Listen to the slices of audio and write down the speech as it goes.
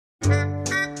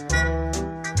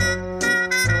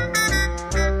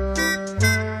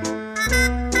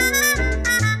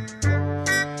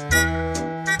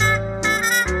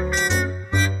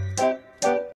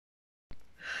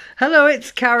Hello,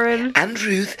 it's Karen. And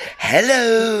Ruth,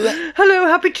 hello. Hello,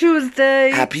 happy Tuesday.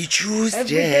 Happy Tuesday.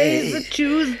 Every day's a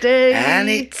Tuesday. And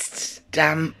it's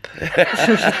damp.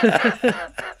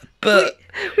 But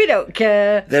we don't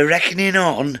care. they're reckoning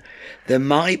on there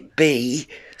might be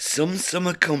some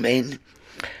summer coming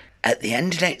at the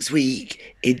end of next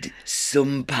week in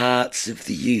some parts of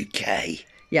the UK.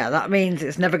 Yeah, that means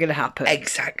it's never going to happen.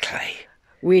 Exactly.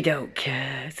 We don't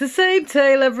care. It's the same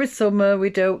tale every summer. We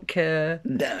don't care.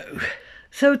 No.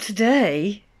 So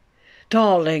today,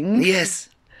 darling. Yes.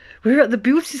 We're at the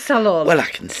beauty salon. Well, I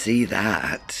can see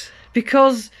that.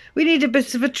 Because we need a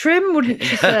bit of a trim, wouldn't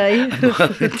you say?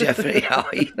 Definitely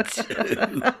I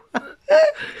do.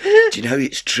 Do you know,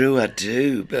 it's true, I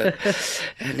do. But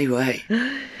anyway.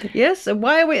 Yes, and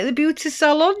why are we at the beauty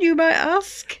salon, you might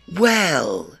ask?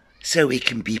 Well, so we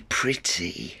can be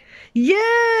pretty.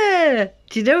 Yeah!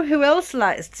 Do you know who else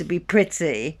likes to be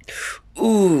pretty?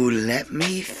 Ooh, let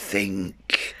me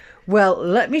think. Well,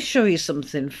 let me show you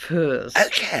something first.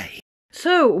 Okay.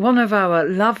 So, one of our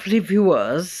lovely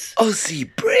viewers... Aussie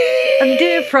Brit! And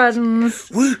dear friends...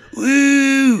 Woo,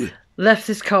 woo! Left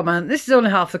this comment. This is only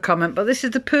half the comment, but this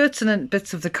is the pertinent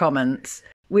bit of the comments,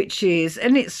 which is...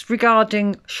 And it's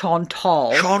regarding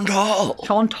Chantal.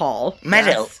 Chantal. Meryl.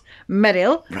 Yes.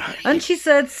 Meryl. Right. And she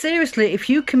said, seriously, if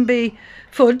you can be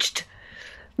fudged,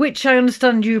 which I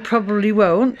understand you probably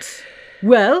won't,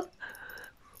 well,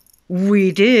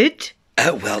 we did.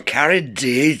 Oh, well, Karen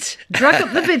did. Drag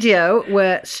up the video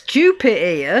where stupid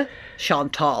ear,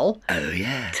 Chantal,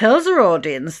 tells her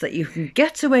audience that you can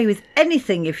get away with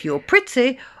anything if you're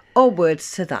pretty, or words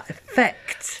to that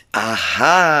effect.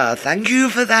 Aha, thank you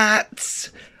for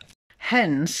that.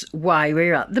 Hence why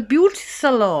we're at the beauty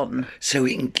salon. So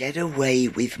we can get away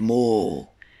with more.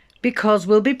 Because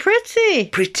we'll be pretty.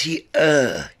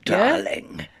 Prettier,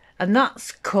 darling. Yeah? And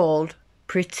that's called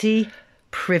pretty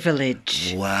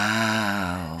privilege.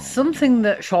 Wow. Something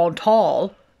that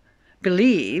Chantal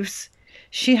believes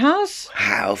she has.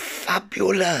 How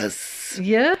fabulous.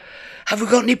 Yeah. Have we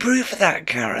got any proof of that,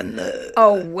 Karen?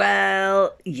 Oh,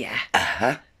 well, yeah.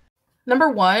 Uh-huh. Number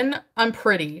one, I'm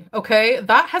pretty, okay?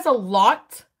 That has a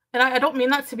lot, and I don't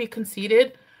mean that to be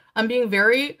conceited. I'm being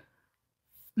very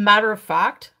matter of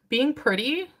fact. Being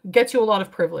pretty gets you a lot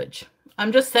of privilege.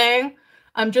 I'm just saying,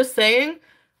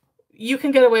 you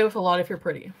can get away with a lot if you're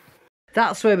pretty.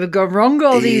 That's where we've gone wrong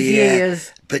all these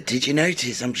years. But did you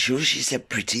notice? I'm sure she said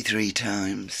pretty 3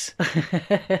 times.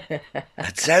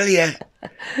 I tell you,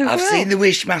 I've seen the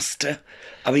Wishmaster.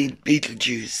 I mean,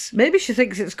 Beetlejuice. Maybe she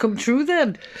thinks it's come true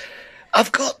then.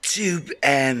 I've got to...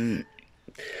 I'm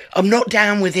not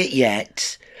down with it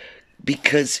yet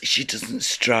because she doesn't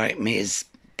strike me as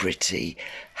pretty.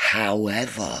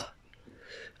 However,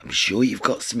 I'm sure you've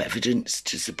got some evidence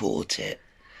to support it.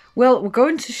 Well, I'm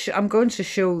going to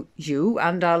show you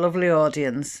and our lovely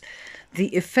audience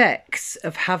the effects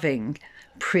of having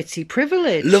pretty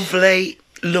privilege. Lovely,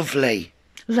 lovely.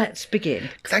 Let's begin.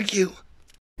 Thank you.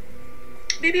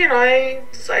 Bibi and I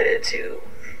decided to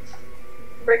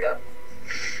break up.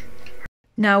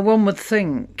 Now, one would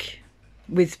think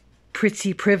with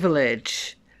pretty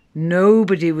privilege,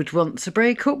 nobody would want to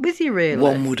break up with you, really.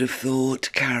 One would have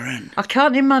thought, Karen. I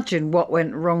can't imagine what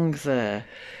went wrong there.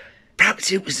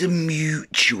 Perhaps it was a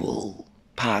mutual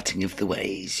parting of the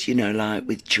ways, you know, like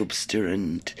with Chubster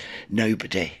and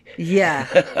nobody. Yeah,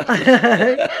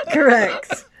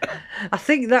 correct. I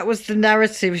think that was the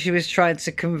narrative she was trying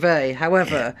to convey.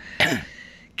 However,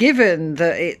 given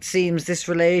that it seems this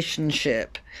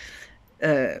relationship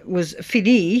was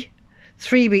fini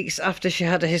 3 weeks after she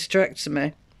had a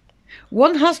hysterectomy,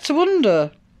 one has to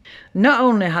wonder, not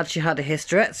only had she had a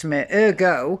hysterectomy,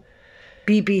 ergo,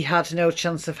 BB had no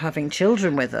chance of having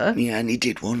children with her. Yeah, and he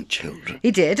did want children. He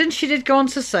did, and she did go on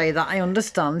to say that I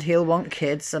understand he'll want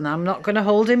kids and I'm not going to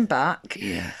hold him back.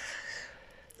 Yeah.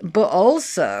 But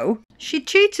also, she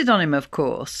cheated on him, of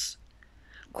course.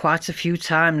 Quite a few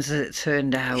times, as it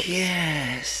turned out.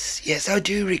 Yes, I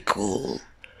do recall.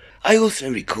 I also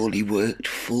recall he worked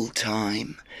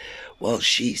full-time while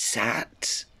she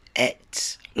sat,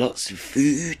 ate lots of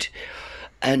food,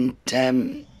 and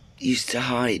used to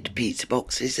hide pizza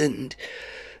boxes, and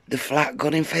the flat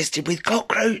got infested with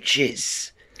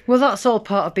cockroaches. Well, that's all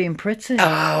part of being pretty.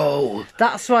 Oh.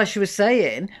 That's why she was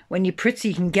saying, when you're pretty,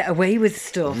 you can get away with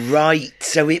stuff. Right,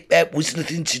 so it was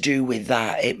nothing to do with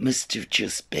that. It must have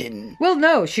just been... Well,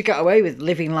 no, she got away with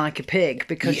living like a pig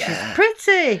because she's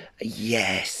pretty.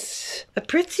 Yes. A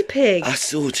pretty pig. I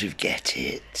sort of get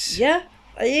it. Yeah?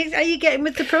 Are you getting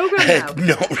with the programme now?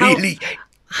 Not really.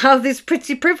 How this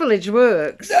pretty privilege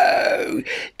works? No.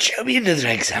 Show me another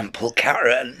example,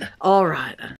 Karen. All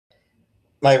right, then.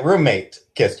 my roommate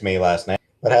kissed me last night.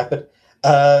 What happened?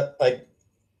 Like,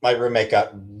 my roommate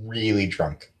got really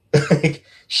drunk. Like,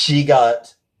 she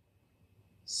got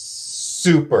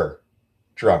super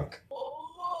drunk.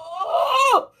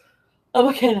 I'm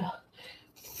okay now.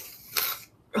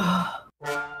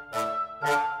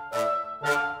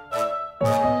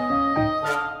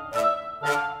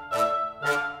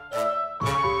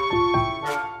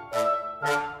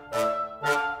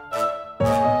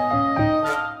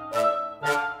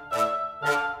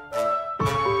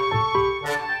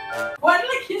 Why did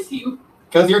I kiss you?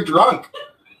 Because you're drunk.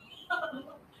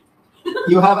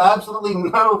 You have absolutely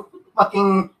no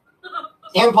fucking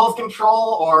impulse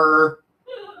control or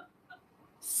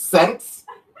sense.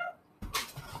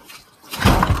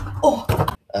 Oh.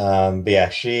 But yeah,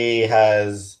 she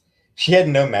had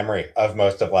no memory of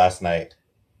most of last night.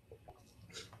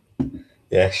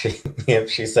 Yeah,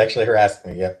 she sexually harassed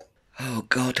me, yep. Oh,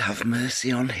 God have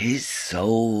mercy on his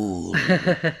soul.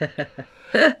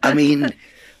 I mean,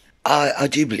 I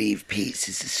do believe Pete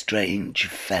is a strange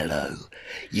fellow.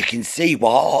 You can see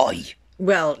why.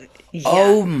 Well, yeah.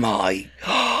 Oh, my.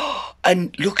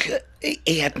 And look,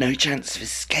 he had no chance of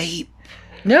escape.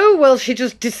 No, well, she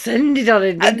just descended on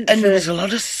him, And there was a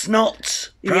lot of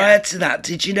snot prior to that,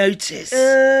 did you notice?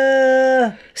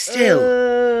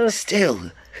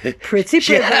 Still. Pretty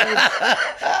privilege.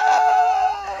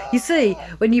 You see,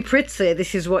 when you're pretty,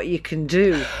 this is what you can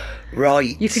do.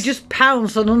 Right. You could just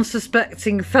pounce on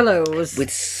unsuspecting fellows. With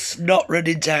snot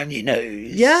running down your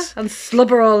nose. Yeah, and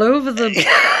slobber all over them.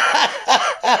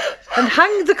 And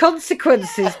hang the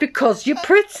consequences because you're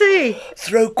pretty.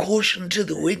 Throw caution to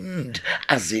the wind,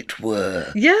 as it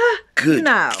were. Yeah. Good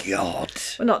now, God.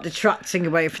 We're not detracting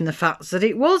away from the fact that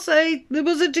there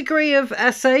was a degree of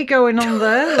essay going on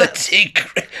there.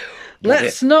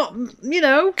 Let's not,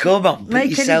 come on,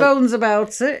 make any bones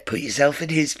about it. Put yourself in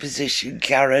his position,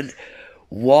 Karen.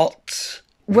 What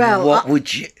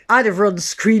would you... I'd have run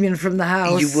screaming from the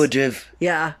house. You would have.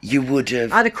 Yeah. You would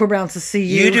have. I'd have come round to see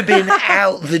you. You'd have been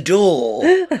out the door,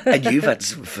 and you've had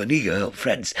some funny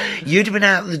girlfriends. You'd have been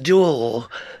out the door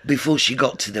before she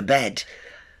got to the bed,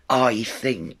 I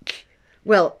think.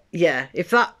 Well, yeah, if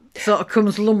that sort of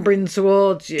comes lumbering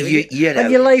towards you, you know,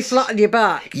 and you lay flat on your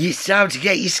back. You start to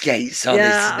get your skates on,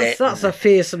 yeah, isn't it? That's a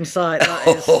fearsome sight, that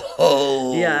is.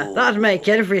 Oh. Yeah, that'd make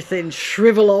everything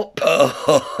shrivel up.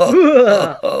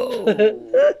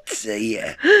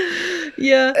 Dear.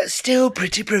 Yeah. Still,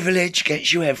 pretty privilege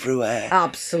gets you everywhere.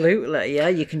 Absolutely, yeah.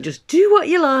 You can just do what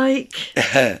you like.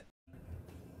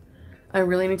 I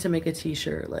really need to make a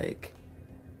t-shirt, like,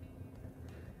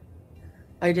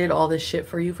 I did all this shit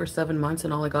for you for 7 months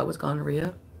and all I got was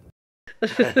gonorrhea.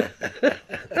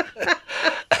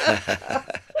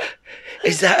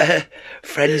 Is that a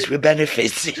friends with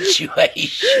benefits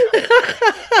situation?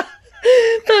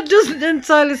 That doesn't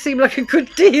entirely seem like a good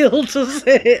deal, does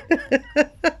it?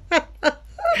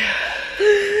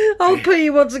 I'll pay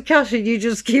you once a cash and you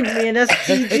just give me an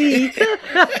STD.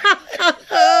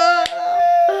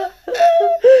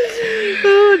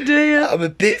 Oh dear. I'm a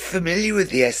bit familiar with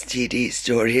the STD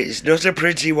story. It's not a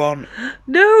pretty one.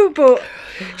 No, but...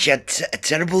 She had a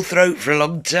terrible throat for a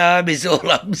long time, is all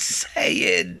I'm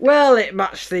saying. Well, it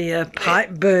matched the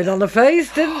pipe burn on the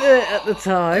face, didn't it, at the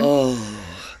time? Oh.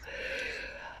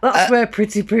 That's where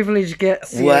pretty privilege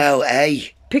gets you. Well,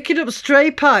 hey. Picking up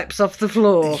stray pipes off the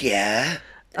floor. Yeah.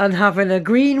 And having a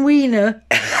green wiener.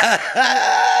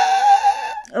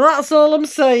 That's all I'm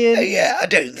saying. Yeah, I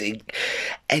don't think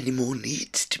any more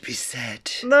needs to be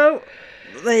said. No.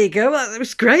 There you go. It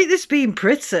was great, this being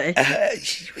pretty.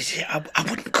 I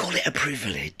wouldn't call it a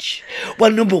privilege.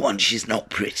 Well, number one, she's not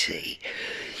pretty.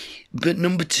 But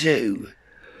number two,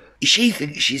 she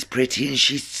thinks she's pretty and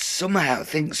she somehow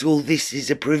thinks all this is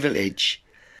a privilege.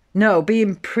 No,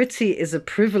 being pretty is a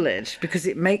privilege because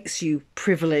it makes you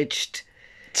privileged.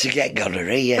 To get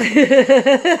gonorrhea.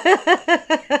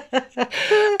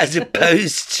 As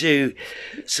opposed to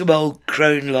some old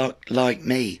crone like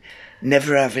me,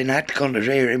 never having had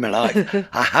gonorrhea in my life.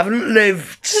 I haven't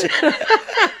lived.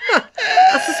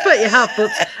 I suspect you have,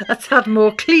 but a tad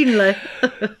more cleanly.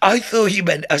 I thought you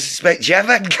meant I suspect you have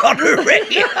had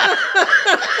gonorrhea.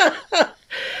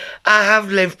 I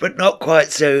have lived, but not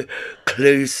quite so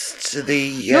close to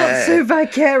the... Not so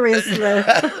vicariously.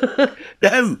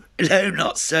 No,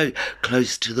 not so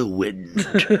close to the wind.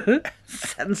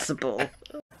 Sensible.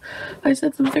 I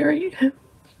said some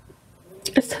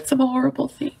horrible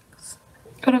things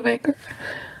out of anger.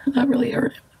 And that really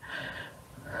hurt him.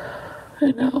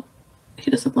 I know.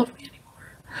 He doesn't love me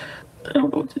anymore. I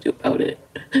don't know what to do about it.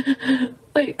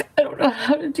 Like, I don't know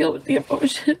how to deal with the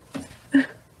emotions.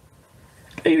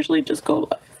 I usually just go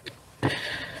live.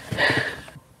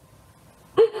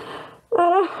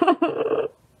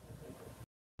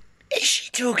 Is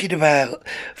she talking about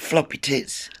floppy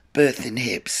tits, birthing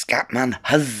hips, Scatman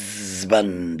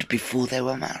husband before they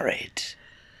were married?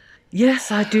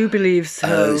 Yes, I do believe so.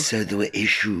 Oh, so there were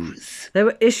issues. There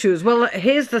were issues. Well,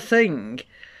 here's the thing.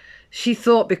 She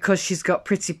thought because she's got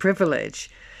pretty privilege,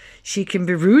 she can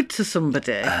be rude to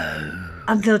somebody. Oh.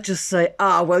 And they'll just say,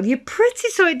 well, you're pretty,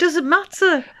 so it doesn't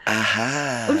matter.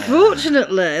 Aha.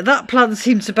 Unfortunately, that plan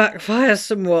seemed to backfire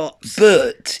somewhat.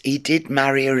 But he did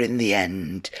marry her in the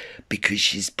end because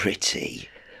she's pretty.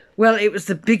 Well, it was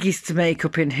the biggest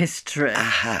make-up in history.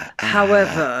 Aha.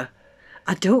 However,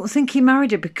 I don't think he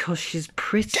married her because she's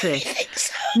pretty. Do you think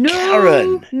so, No,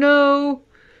 Karen? no.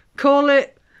 Call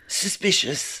it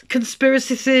Suspicious.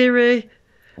 conspiracy theory,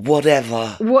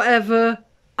 Whatever. whatever.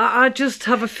 I just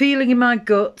have a feeling in my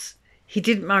gut he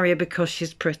didn't marry her because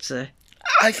she's pretty.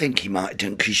 I think he might have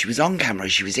done because she was on camera.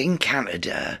 She was in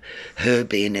Canada. Her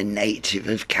being a native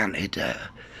of Canada.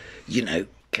 You know,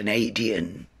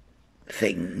 Canadian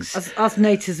things. As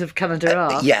natives of Canada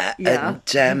are. Yeah, Yeah.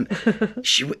 and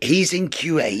he's in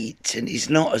Kuwait, and he's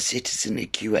not a citizen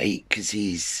of Kuwait because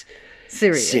he's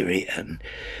Syrian.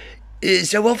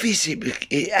 So obviously,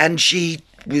 and she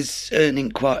was earning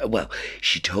quite well.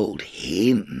 She told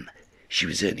him she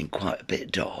was earning quite a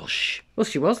bit dosh. Well,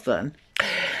 she was then.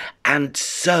 And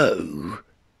so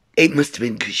it must have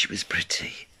been because she was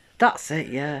pretty. That's it,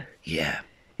 yeah. Yeah.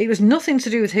 It was nothing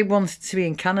to do with him wanting to be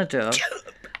in Canada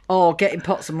or getting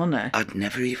pots of money. I'd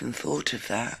never even thought of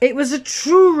that. It was a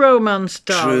true romance,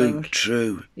 darling.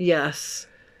 True. Yes.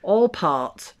 All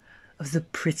part of the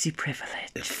pretty privilege.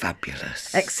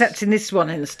 Fabulous. Except in this one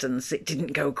instance, it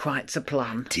didn't go quite to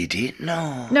plan. Did it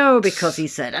not? No, because he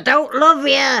said, I don't love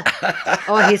you.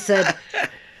 Or he said,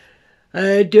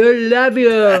 I don't love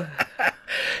you.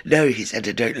 No, he said,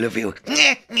 I don't love you.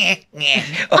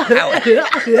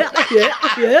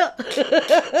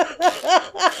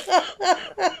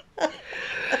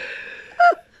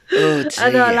 Oh, dear.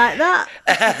 And I like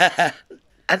that.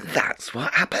 And that's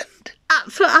what happened.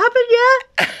 That's what happened,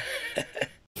 yeah?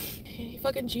 He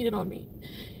fucking cheated on me.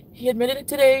 He admitted it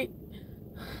today.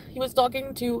 He was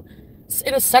talking to,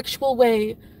 in a sexual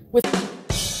way, with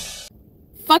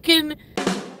fucking...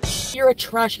 You're a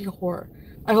trashy whore.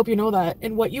 I hope you know that.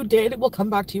 And what you did will come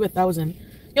back to you 1,000.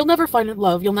 You'll never find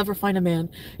love. You'll never find a man.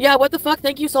 Yeah, what the fuck?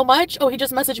 Thank you so much. Oh, he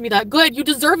just messaged me that. Good. You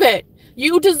deserve it.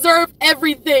 You deserve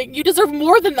everything. You deserve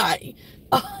more than that.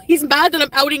 He's mad that I'm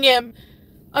outing him.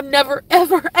 I'm never,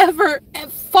 ever,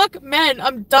 fuck men.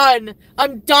 I'm done.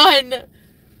 I'm done.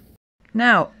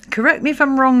 Now, correct me if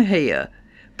I'm wrong here,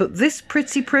 but this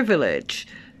pretty privilege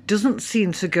doesn't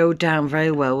seem to go down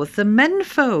very well with the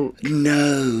menfolk.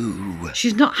 No.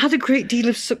 She's not had a great deal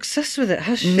of success with it,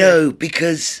 has she? No,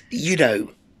 because, you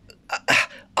know,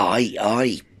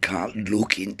 I can't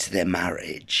look into their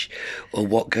marriage or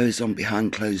what goes on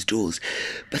behind closed doors,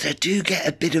 but I do get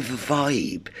a bit of a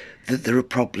vibe that there are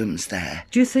problems there.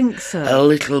 Do you think so? A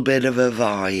little bit of a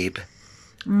vibe.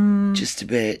 Just a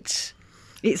bit.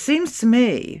 It seems to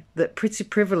me that pretty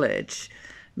privilege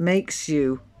makes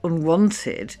you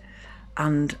unwanted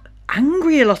and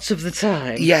angry a lot of the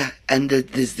time. Yeah, and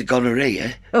there's the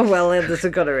gonorrhea. Oh, well, there's a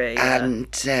gonorrhea. Yeah.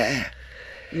 And,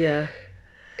 Yeah.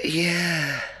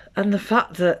 yeah. And the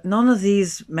fact that none of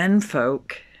these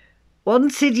menfolk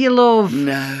wanted your love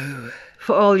No.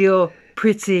 for all your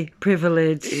pretty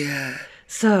privilege. Yeah.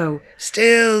 So,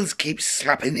 Still keeps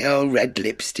slapping the old red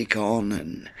lipstick on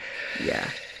and... yeah.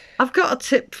 I've got a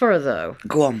tip for her, though.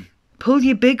 Go on. Pull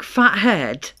your big fat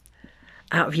head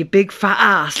out of your big fat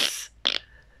ass.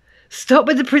 Stop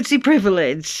with the pretty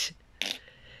privilege.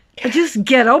 And just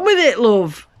get on with it,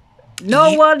 love.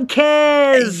 No one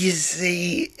cares. You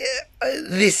see,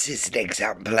 this is an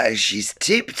example as she's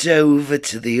tipped over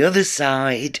to the other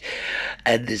side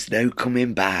and there's no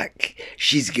coming back.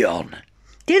 She's gone.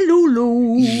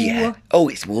 Delulu. Yeah. Oh,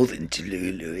 it's more than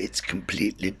Delulu. It's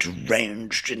completely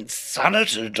drenched in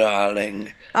sanity,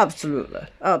 darling. Absolutely.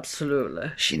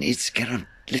 Absolutely. She needs to get on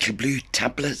little blue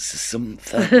tablets or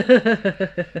something.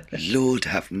 Lord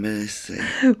have mercy.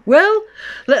 Well,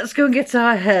 let's go and get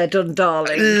our hair done,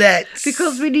 darling. Let's.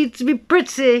 Because we need to be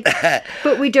pretty,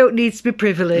 but we don't need to be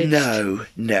privileged.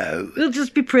 No. We'll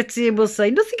just be pretty and we'll say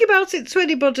nothing about it to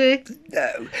anybody.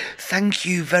 No. Thank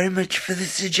you very much for the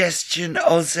suggestion,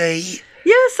 Ozzy.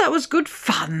 Yes, that was good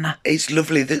fun. It's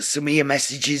lovely that some of your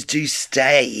messages do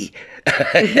stay.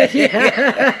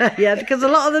 Yeah, because a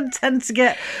lot of them tend to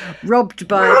get robbed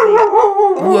by...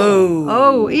 Whoa.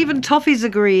 Oh, even Toffee's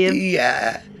agreeing.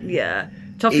 Yeah. Yeah.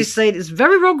 Toffee's saying it's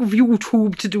very wrong of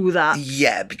YouTube to do that.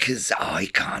 Yeah, because I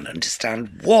can't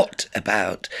understand what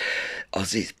about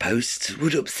Ozzy's posts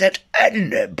would upset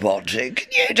anybody. Can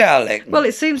you, darling? Well,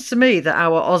 it seems to me that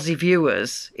our Aussie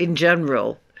viewers, in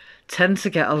general, tend to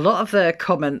get a lot of their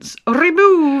comments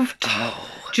removed. Oh,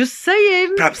 just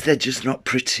saying. Perhaps they're just not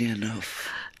pretty enough.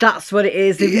 That's what it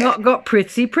is. They've not got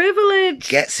pretty privilege.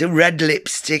 Get some red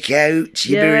lipstick out,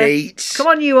 you Marit. Come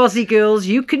on, you Aussie girls.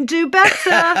 You can do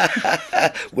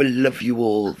better. We'll love you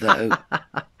all, though.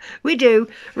 We do.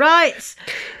 Right.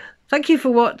 Thank you for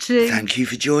watching. Thank you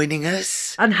for joining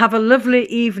us. And have a lovely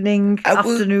evening,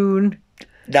 afternoon.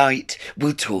 Night.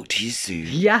 We'll talk to you soon.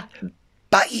 Yeah.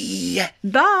 Bye.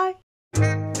 Bye.